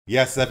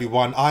Yes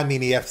everyone, I'm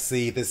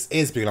EFC, this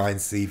is Blue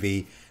Lions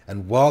TV,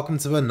 and welcome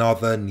to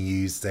another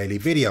news daily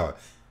video.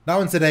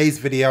 Now in today's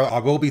video, I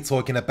will be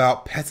talking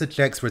about Petr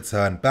Cech's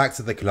return back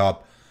to the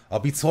club. I'll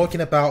be talking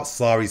about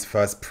Sarri's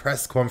first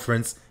press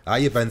conference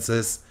at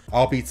Juventus.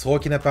 I'll be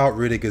talking about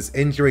Rudiger's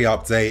injury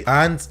update,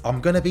 and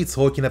I'm going to be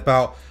talking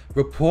about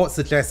reports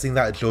suggesting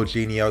that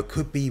Jorginho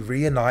could be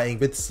reuniting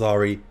with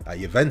Sarri at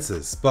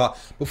Juventus. But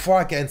before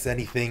I get into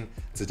anything,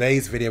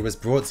 today's video is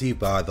brought to you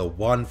by the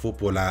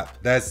OneFootball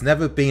app. There's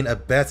never been a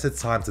better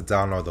time to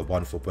download the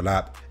OneFootball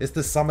app. It's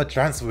the summer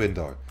transfer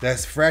window.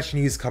 There's fresh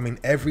news coming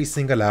every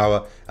single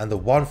hour, and the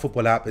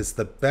OneFootball app is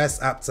the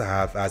best app to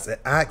have as it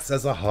acts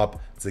as a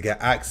hub to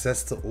get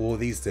access to all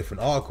these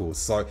different articles.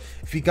 So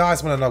if you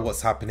guys want to know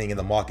what's happening in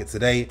the market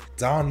today,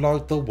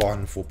 download the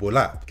OneFootball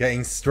app.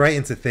 Getting straight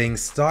into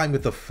things, starting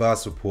with the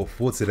first report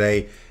for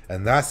today,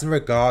 and that's in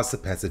regards to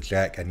Petr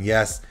Cech. And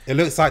yes, it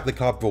looks like the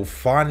club will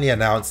finally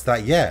announce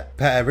that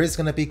Petr is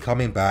going to be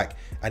coming back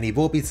and he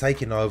will be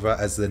taking over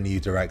as the new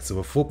director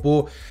of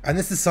football. And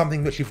this is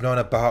something which we've known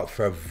about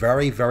for a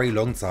very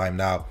long time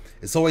now.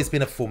 It's always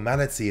been a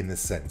formality in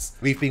this sense.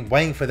 We've been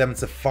waiting for them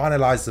to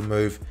finalize the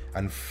move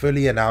and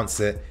fully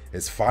announce it.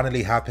 It's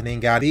finally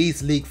happening, and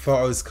these leaked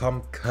photos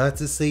come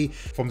courtesy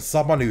from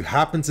someone who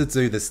happened to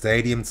do the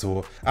stadium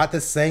tour at the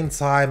same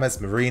time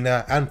as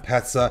Marina and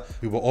Petr,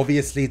 who were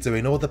obviously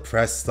doing all the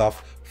press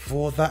stuff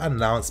for that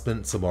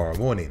announcement tomorrow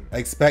morning.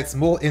 Expect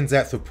more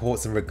in-depth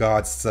reports in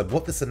regards to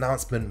what this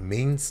announcement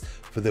means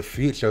for the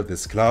future of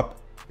this club.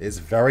 Is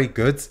very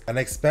good, and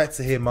expect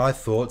to hear my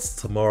thoughts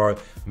tomorrow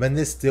when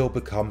this deal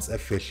becomes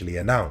officially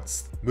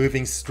announced.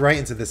 Moving straight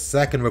into the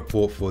second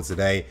report for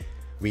today,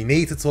 we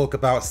need to talk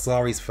about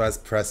Sarri's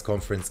first press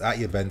conference at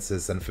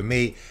Juventus, and for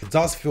me, it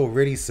does feel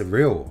really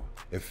surreal.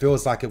 It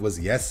feels like it was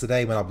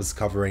yesterday when I was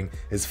covering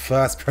his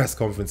first press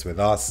conference with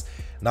us.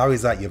 Now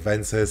he's at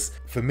Juventus.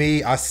 For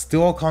me, I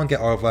still can't get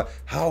over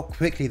how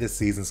quickly the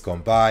season's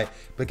gone by,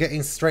 but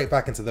getting straight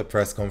back into the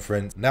press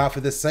conference. Now,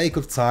 for the sake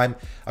of time,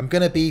 I'm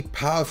going to be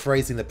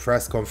paraphrasing the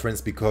press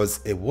conference because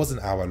it was an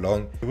hour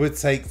long. It would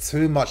take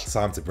too much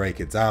time to break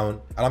it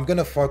down, and I'm going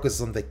to focus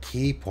on the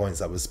key points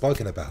that were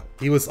spoken about.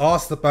 He was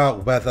asked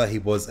about whether he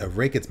was a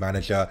rigged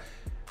manager,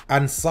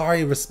 and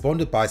Sarri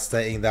responded by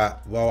stating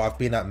that, well, I've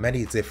been at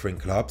many different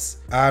clubs,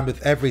 and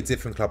with every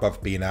different club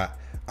I've been at,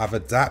 I've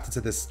adapted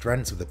to the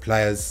strengths of the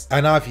players,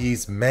 and I've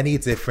used many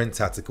different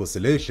tactical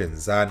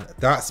solutions. And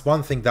that's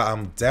one thing that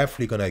I'm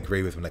definitely going to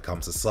agree with when it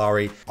comes to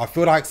Sarri. I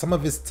feel like some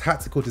of his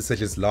tactical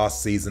decisions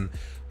last season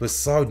were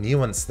so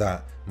nuanced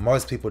that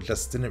most people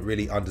just didn't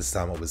really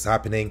understand what was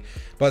happening.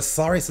 But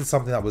Sarri said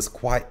something that was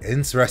quite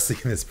interesting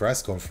in this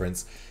press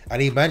conference,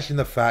 and he mentioned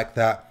the fact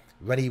that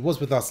when he was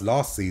with us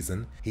last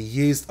season, he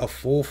used a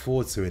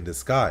 4-4-2 in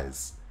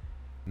disguise.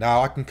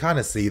 Now, I can kind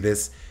of see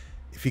this.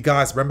 If you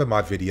guys remember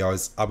my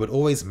videos, I would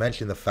always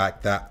mention the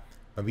fact that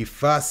when we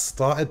first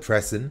started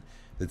pressing,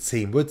 the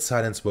team would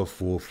turn into a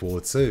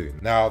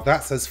 4-4-2. Now,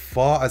 that's as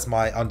far as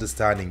my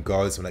understanding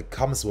goes when it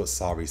comes to what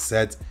Sarri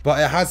said, but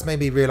it has made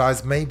me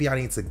realize maybe I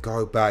need to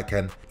go back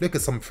and look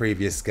at some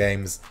previous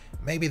games.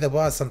 Maybe there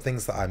were some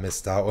things that I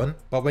missed out on.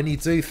 But when you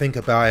do think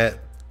about it,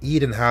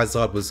 Eden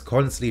Hazard was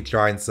constantly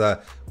trying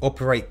to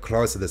operate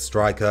close to the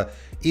striker,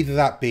 either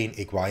that being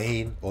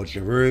Higuain or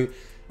Giroud.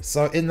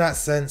 So in that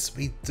sense,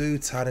 we do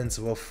turn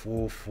into a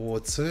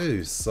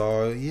 4-4-2.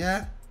 So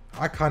yeah,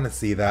 I kind of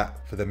see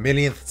that. For the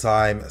millionth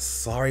time,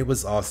 Sarri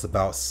was asked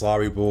about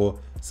Sarri Ball,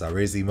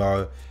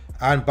 Sarrisimo,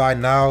 and by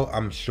now,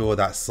 I'm sure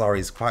that Sarri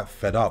is quite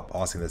fed up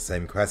asking the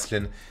same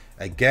question.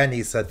 Again,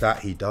 he said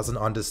that he doesn't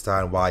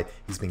understand why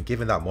he's been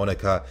given that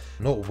moniker.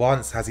 Not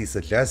once has he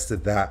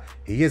suggested that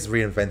he is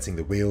reinventing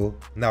the wheel.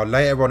 Now,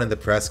 later on in the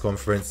press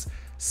conference,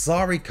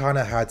 Sarri kind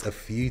of had a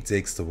few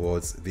digs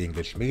towards the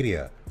English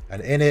media.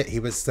 And in it, he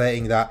was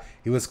stating that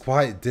he was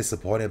quite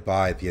disappointed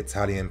by the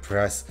Italian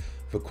press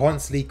for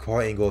constantly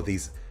quoting all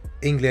these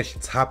English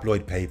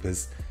tabloid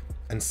papers.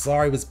 And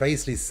Sarri was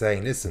basically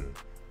saying, listen,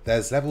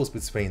 there's levels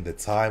between the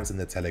Times and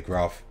the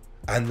Telegraph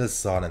and the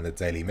Sun and the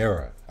Daily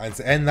Mirror. And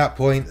to end that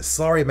point,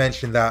 Sarri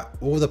mentioned that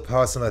all the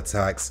personal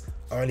attacks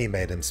only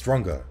made him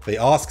stronger. They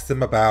asked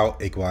him about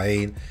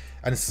Higuain,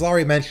 and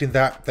Sarri mentioned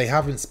that they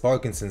haven't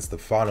spoken since the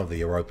final of the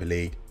Europa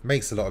League.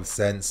 Makes a lot of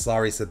sense.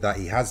 Sarri said that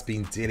he has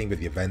been dealing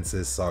with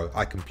Juventus, so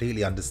I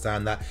completely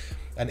understand that.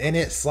 And in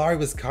it, Sarri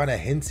was kind of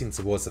hinting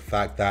towards the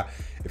fact that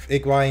if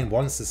Higuain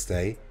wants to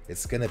stay,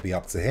 it's going to be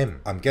up to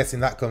him. I'm guessing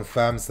that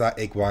confirms that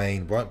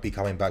Higuain won't be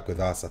coming back with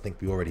us. I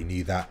think we already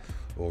knew that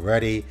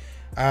already.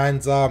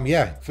 And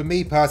yeah, for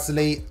me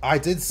personally, I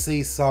did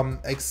see some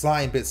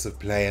exciting bits of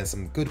play and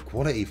some good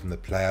quality from the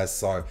players,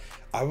 so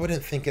I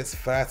wouldn't think it's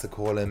fair to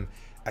call him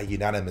a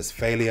unanimous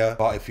failure.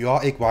 But if you are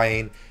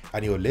Higuain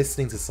and you're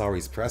listening to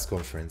Sarri's press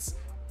conference,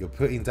 you're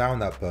putting down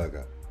that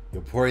burger,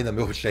 you're pouring the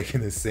milkshake in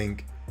the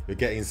sink, You're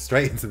getting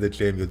straight into the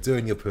gym, you're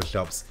doing your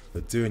push-ups,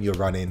 you're doing your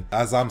running.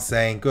 As I'm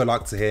saying, good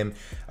luck to him.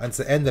 And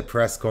to end the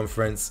press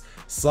conference,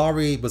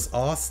 Sarri was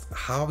asked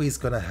how he's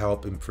going to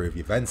help improve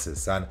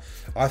Juventus. And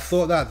I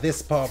thought that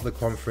this part of the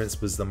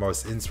conference was the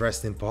most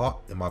interesting part,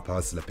 in my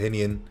personal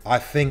opinion. I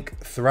think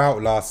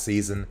throughout last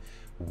season,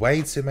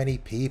 way too many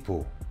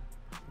people,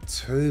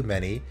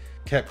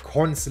 kept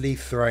constantly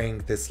throwing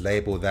this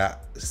label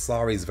that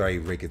Sarri's very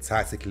rigid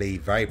tactically,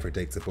 very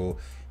predictable,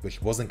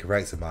 which wasn't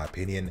correct in my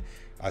opinion.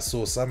 I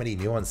saw so many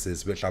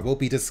nuances which I will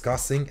be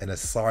discussing in a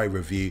Sarri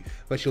review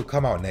which will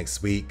come out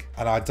next week.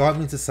 And I don't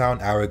mean to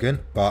sound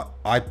arrogant, but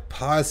I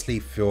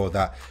personally feel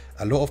that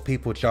a lot of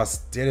people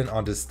just didn't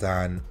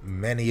understand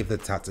many of the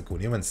tactical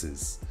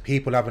nuances.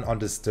 People haven't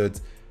understood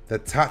the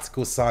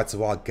tactical side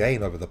to our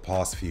game over the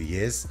past few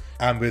years.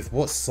 And with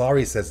what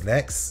Sarri says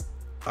next,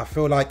 I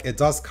feel like it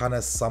does kind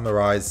of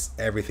summarize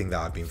everything that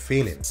I've been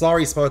feeling.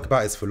 Sarri spoke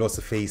about his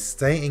philosophy,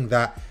 stating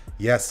that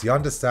yes, he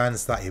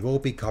understands that he will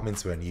be coming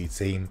to a new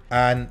team,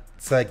 and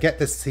to get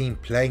this team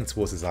playing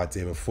towards his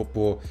idea of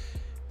football,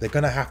 they're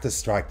going to have to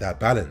strike that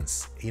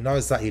balance. He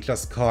knows that he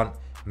just can't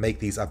make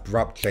these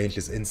abrupt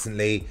changes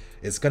instantly.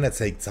 It's going to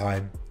take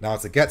time. Now,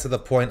 to get to the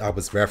point I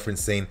was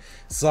referencing,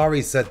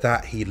 Sarri said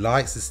that he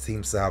likes his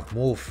teams to have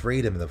more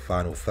freedom in the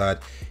final third.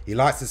 He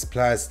likes his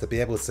players to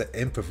be able to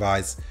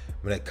improvise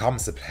when it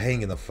comes to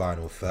playing in the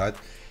final third.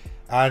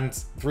 And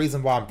the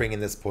reason why I'm bringing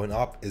this point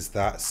up is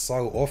that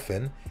so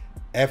often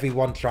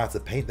everyone tried to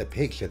paint the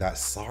picture that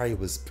Sarri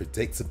was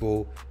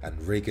predictable and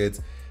rigid,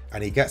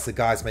 and he gets the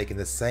guys making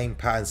the same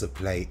patterns of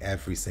play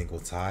every single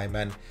time.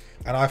 And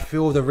I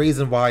feel the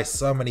reason why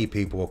so many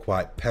people were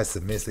quite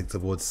pessimistic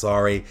towards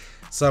Sarri,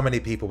 so many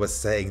people were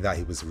saying that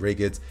he was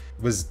rigid,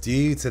 was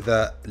due to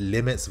the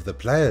limits of the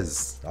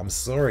players. I'm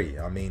sorry,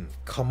 I mean,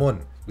 come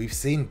on. We've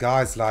seen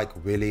guys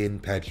like Willian,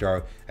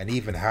 Petr, and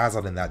even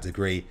Hazard in that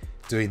degree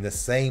doing the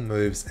same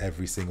moves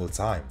every single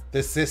time.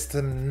 The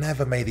system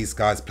never made these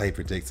guys play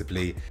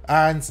predictably,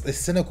 and the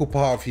cynical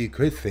part of you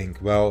could think,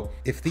 well,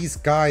 if these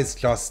guys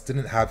just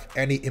didn't have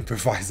any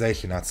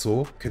improvisation at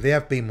all, could they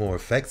have been more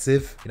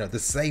effective? You know, the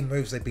same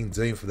moves they've been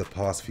doing for the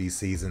past few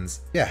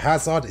seasons. Yeah,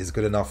 Hazard is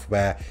good enough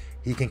where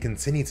he can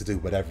continue to do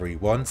whatever he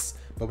wants,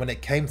 but when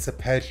it came to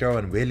Pedro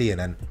and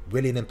Willian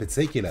in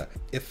particular,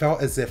 it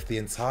felt as if the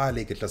entire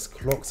league had just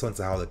clocked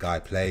onto how the guy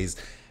plays,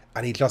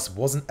 and he just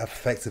wasn't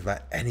effective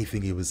at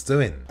anything he was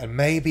doing. And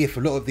maybe if a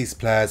lot of these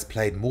players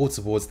played more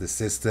towards the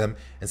system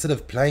instead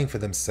of playing for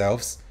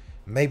themselves,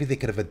 maybe they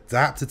could have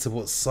adapted to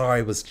what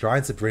Sarri was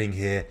trying to bring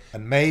here,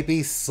 and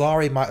maybe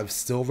Sarri might have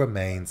still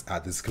remained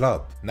at this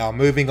club. Now,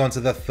 moving on to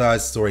the third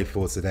story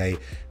for today,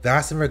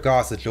 that's in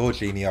regards to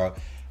Jorginho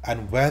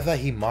and whether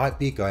he might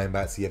be going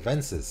back to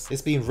Juventus.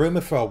 It's been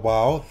rumoured for a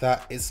while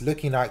that it's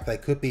looking like there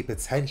could be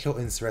potential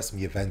interest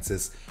from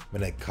Juventus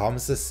when it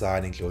comes to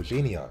signing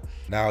Jorginho.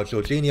 Now,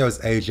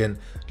 Jorginho's agent,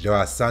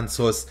 João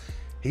Santos,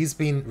 he's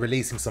been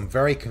releasing some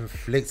very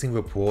conflicting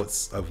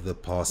reports over the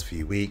past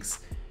few weeks.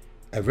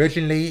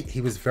 Originally,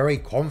 he was very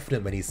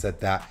confident when he said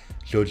that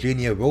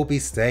Jorginho will be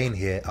staying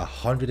here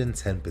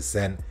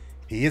 110%.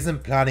 He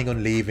isn't planning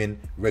on leaving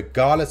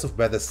regardless of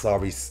whether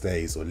Sarri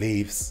stays or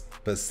leaves.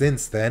 But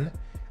since then,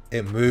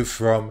 it moved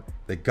from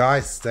the guy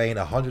staying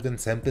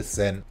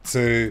 110%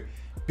 to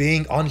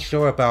being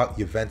unsure about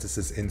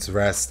Juventus's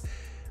interest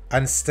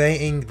and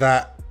stating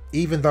that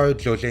even though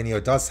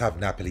Jorginho does have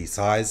Napoli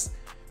ties,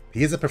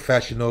 he is a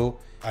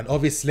professional, and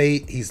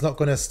obviously he's not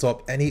going to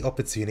stop any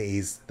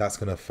opportunities that's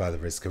going to further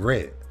his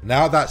career.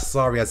 Now that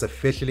Sarri has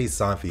officially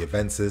signed for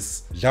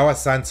Juventus, João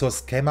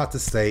Santos came out to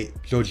state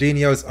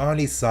Jorginho's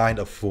only signed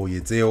a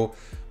 4-year deal.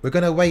 We're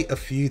going to wait a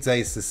few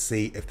days to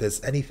see if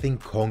there's anything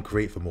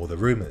concrete from all the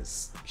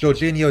rumours.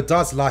 Jorginho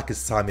does like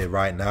his time here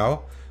right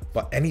now,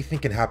 but anything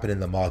can happen in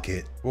the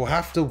market. We'll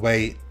have to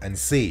wait and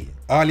see.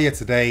 Earlier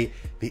today,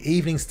 the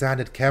Evening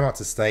Standard came out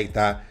to state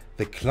that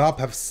the club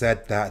have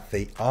said that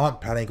they aren't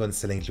planning on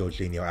selling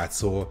Jorginho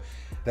at all.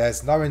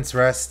 There's no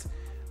interest,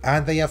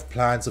 and they have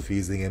plans of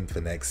using him for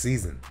next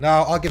season.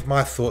 Now, I'll give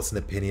my thoughts and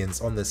opinions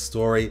on this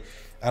story,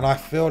 and I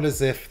feel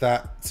as if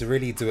that to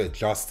really do it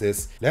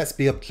justice, let's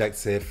be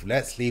objective,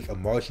 let's leave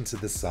emotion to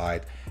the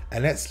side,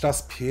 and let's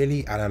just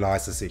purely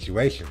analyze the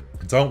situation.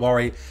 Don't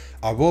worry,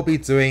 I will be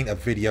doing a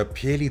video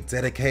purely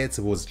dedicated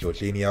towards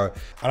Jorginho,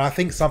 and I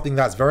think something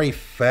that's very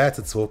fair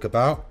to talk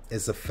about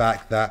is the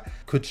fact that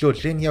could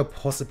Jorginho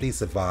possibly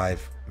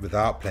survive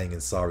without playing in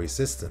Sarri's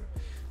system?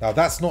 Now,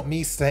 that's not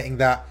me stating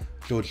that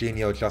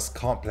Jorginho just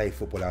can't play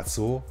football at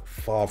all.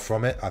 Far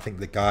from it. I think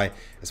the guy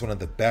is one of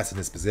the best in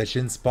his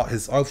positions, but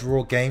his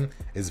overall game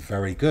is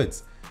very good.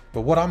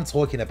 But what I'm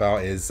talking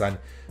about is, and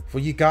for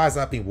you guys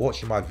that have been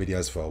watching my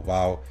videos for a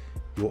while,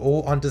 you'll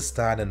all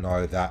understand and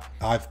know that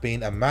I've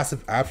been a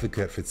massive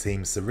advocate for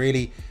teams to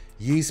really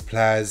use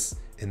players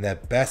in their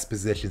best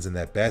positions, in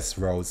their best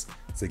roles,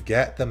 to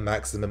get the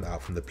maximum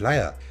out from the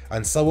player.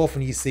 And so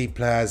often you see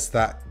players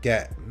that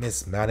get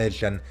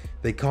mismanaged and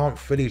they can't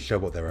fully show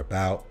what they're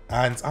about.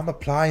 And I'm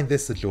applying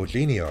this to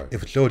Jorginho.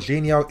 If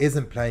Jorginho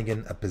isn't playing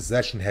in a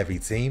possession heavy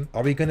team,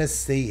 are we going to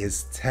see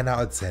his 10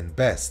 out of 10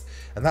 best?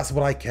 And that's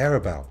what I care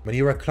about. When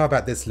you're a club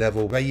at this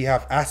level where you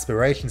have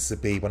aspirations to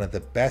be one of the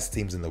best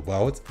teams in the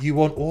world, you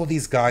want all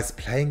these guys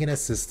playing in a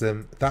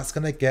system that's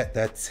going to get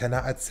their 10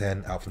 out of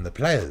 10 out from the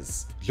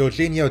players.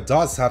 Jorginho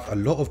does have a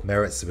lot of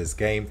merits to his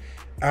game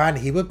and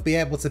he would be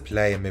able to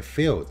play in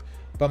midfield.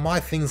 But my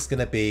thing's going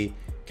to be,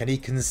 can he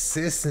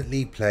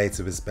consistently play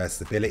to his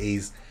best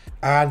abilities?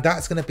 And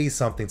that's going to be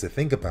something to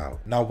think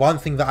about. Now, one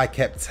thing that I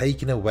kept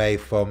taking away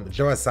from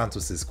João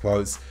Santos's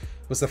quotes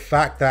was the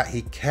fact that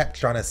he kept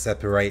trying to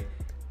separate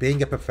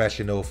being a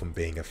professional from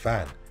being a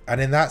fan. And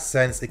in that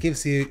sense, it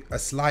gives you a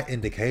slight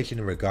indication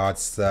in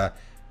regards to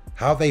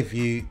how they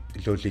view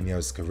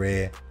Jorginho's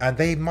career. And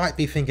they might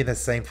be thinking the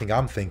same thing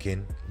I'm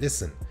thinking.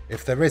 Listen,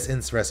 if there is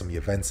interest from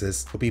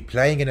Juventus, you'll be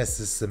playing in a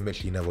system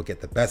which you know will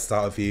get the best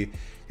out of you.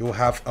 You'll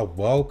have a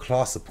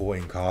world-class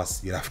supporting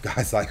cast. You'll have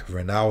guys like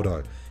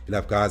Ronaldo. You'll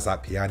have guys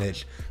like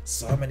Pjanic.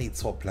 So many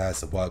top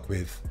players to work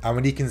with. And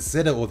when you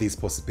consider all these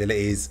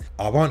possibilities,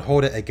 I won't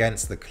hold it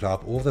against the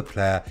club or the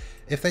player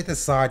if they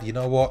decide, you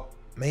know what,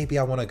 maybe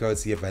I want to go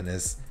to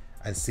Juventus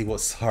and see what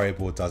Sarri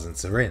ball does in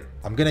Turin.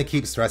 I'm going to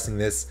keep stressing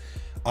this.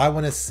 I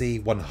want to see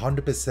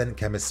 100%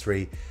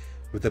 chemistry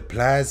with the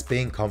players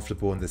being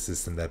comfortable in the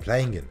system they're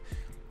playing in.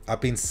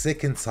 I've been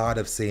sick and tired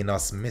of seeing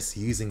us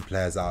misusing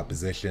players out of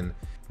position,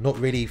 not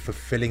really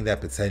fulfilling their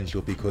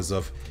potential because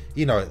of,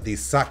 you know,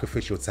 these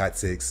sacrificial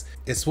tactics.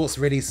 It's what's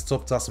really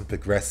stopped us from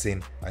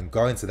progressing and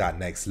going to that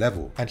next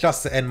level. And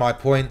just to end my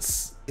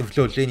points, if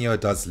Jorginho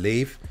does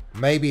leave,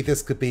 maybe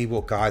this could be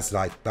what guys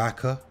like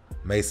Baka,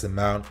 Mason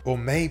Mount, or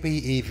maybe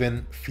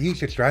even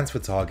future transfer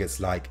targets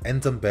like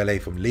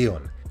Ndombele from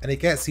Lyon. And it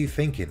gets you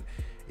thinking,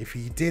 if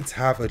you did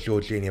have a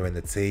Jorginho in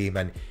the team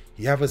and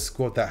you have a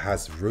squad that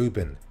has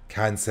Ruben,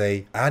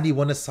 Kante, and you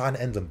want to sign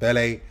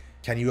Ndombele,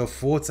 can you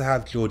afford to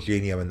have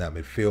Jorginho in that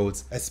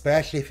midfield,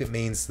 especially if it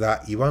means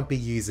that you won't be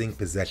using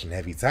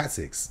possession-heavy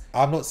tactics?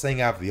 I'm not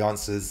saying I have the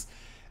answers.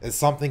 It's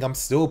something I'm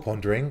still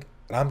pondering,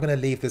 and I'm going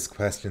to leave this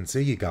question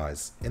to you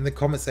guys. In the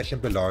comment section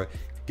below,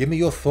 give me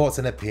your thoughts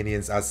and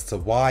opinions as to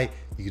why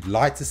you'd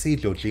like to see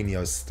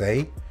Jorginho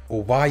stay,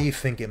 or why you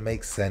think it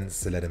makes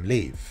sense to let him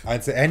leave. And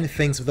to end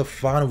things with a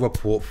final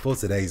report for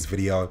today's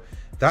video,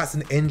 that's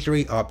an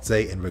injury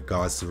update in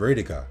regards to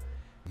Rudiger.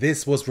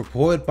 This was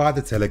reported by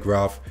The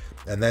Telegraph,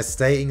 and they're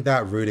stating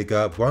that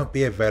Rudiger won't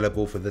be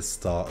available for the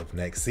start of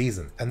next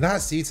season. And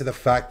that's due to the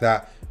fact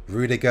that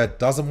Rudiger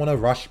doesn't want to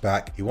rush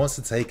back, he wants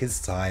to take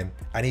his time,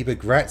 and he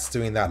regrets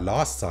doing that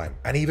last time.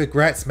 And he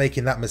regrets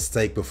making that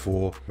mistake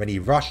before when he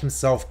rushed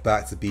himself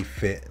back to be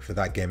fit for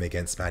that game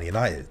against Man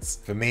United.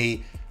 For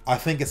me, I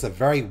think it's a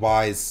very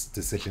wise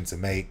decision to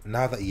make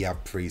now that you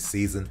have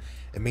pre-season.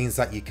 It means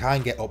that you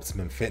can get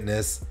optimum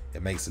fitness,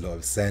 it makes a lot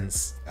of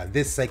sense, and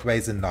this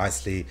segues in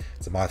nicely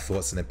to my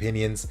thoughts and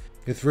opinions.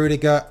 With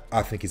Rudiger,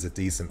 I think he's a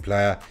decent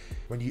player.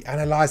 When you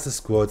analyse the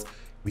squad,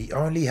 we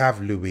only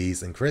have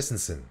Luiz and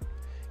Christensen.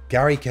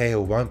 Gary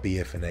Cahill won't be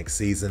here for next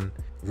season.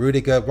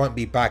 Rudiger won't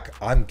be back,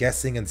 I'm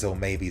guessing, until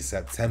maybe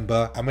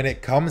September. And when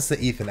it comes to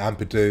Ethan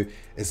Ampadu,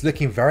 it's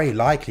looking very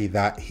likely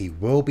that he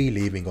will be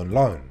leaving on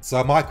loan.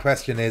 So my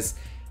question is,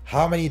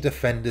 how many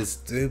defenders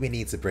do we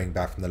need to bring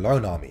back from the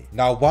loan army?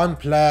 Now, one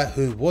player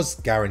who was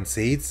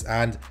guaranteed,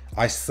 and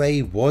I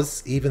say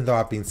was, even though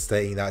I've been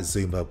stating that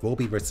Zuma will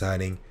be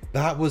returning,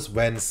 that was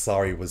when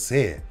Sarri was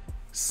here.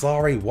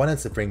 Sarri wanted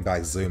to bring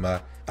back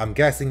Zuma. I'm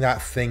guessing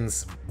that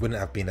things wouldn't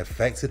have been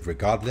affected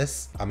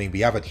regardless. I mean, we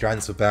have a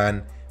transfer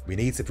ban, we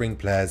need to bring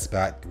players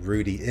back,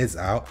 Rudy is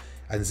out,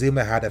 and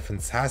Zuma had a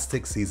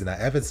fantastic season at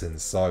Everton,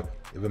 so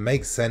it would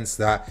make sense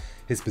that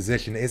his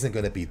position isn't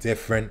going to be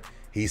different.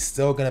 He's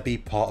still going to be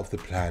part of the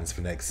plans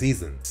for next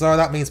season. So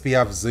that means we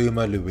have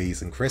Zuma,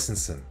 Luiz and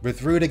Christensen,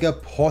 with Rudiger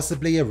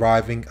possibly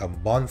arriving a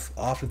month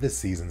after the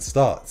season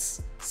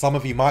starts. Some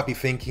of you might be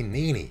thinking,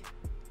 Nini,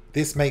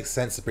 this makes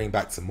sense to bring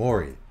back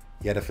Tomori.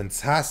 He had a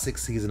fantastic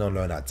season on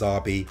loan at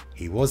Derby,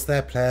 he was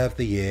their player of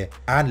the year,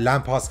 and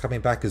Lampard's coming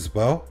back as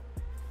well.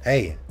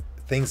 Hey,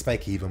 things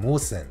make even more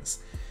sense.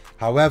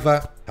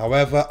 However,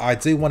 I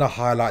do want to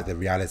highlight the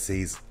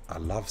realities. I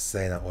love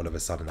saying that all of a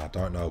sudden, I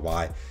don't know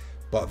why.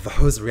 But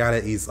those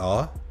realities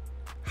are,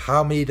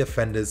 how many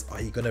defenders are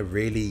you going to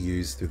really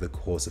use through the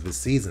course of a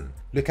season?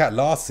 Look at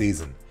last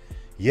season.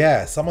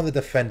 Yeah, some of the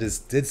defenders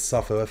did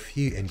suffer a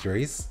few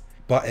injuries,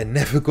 but it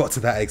never got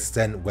to that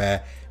extent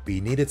where we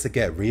needed to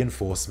get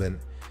reinforcement.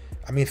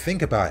 I mean,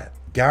 think about it.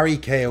 Gary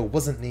Cahill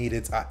wasn't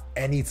needed at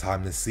any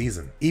time this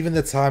season. Even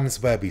the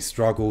times where we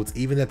struggled,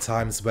 even the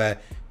times where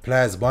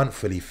players weren't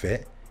fully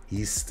fit,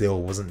 he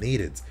still wasn't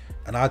needed.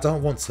 And I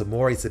don't want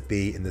Tomori to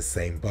be in the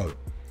same boat.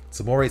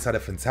 Tomori's had a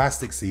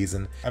fantastic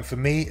season, and for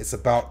me, it's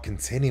about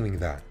continuing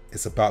that.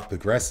 It's about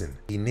progressing.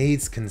 He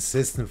needs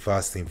consistent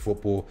first team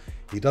football.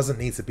 He doesn't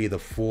need to be the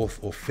 4th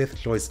or 5th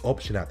choice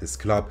option at this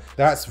club.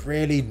 That's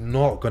really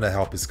not going to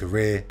help his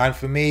career. And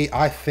for me,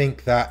 I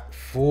think that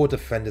 4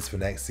 defenders for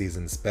next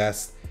season's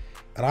best.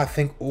 And I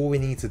think all we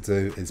need to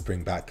do is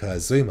bring back Kurt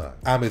Zouma.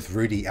 And with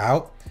Rudy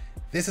out,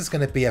 this is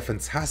going to be a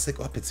fantastic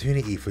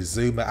opportunity for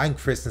Zouma and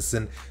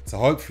Christensen to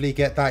hopefully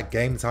get that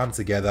game time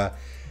together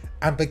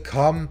and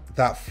become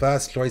that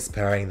first choice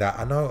pairing that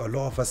I know a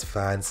lot of us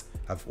fans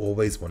have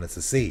always wanted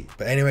to see.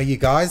 But anyway, you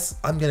guys,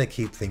 I'm going to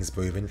keep things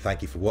moving.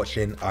 Thank you for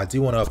watching. I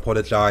do want to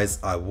apologize.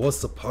 I was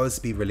supposed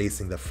to be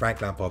releasing the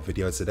Frank Lampard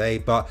video today,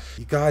 but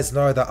you guys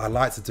know that I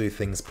like to do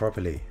things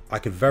properly. I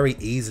could very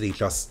easily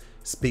just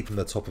speak from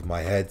the top of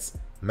my head,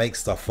 make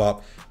stuff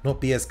up, not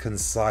be as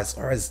concise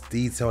or as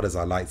detailed as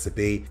I like to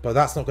be, but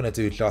that's not going to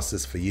do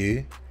justice for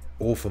you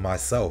or for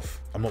myself.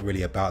 I'm not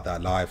really about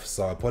that life,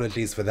 so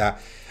apologies for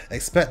that.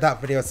 Expect that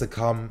video to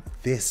come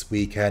this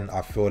weekend.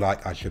 I feel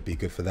like I should be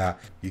good for that.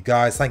 You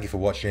guys, thank you for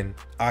watching.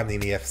 I'm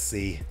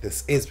NiniFC.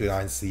 This is Blue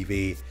Line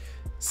TV.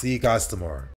 See you guys tomorrow.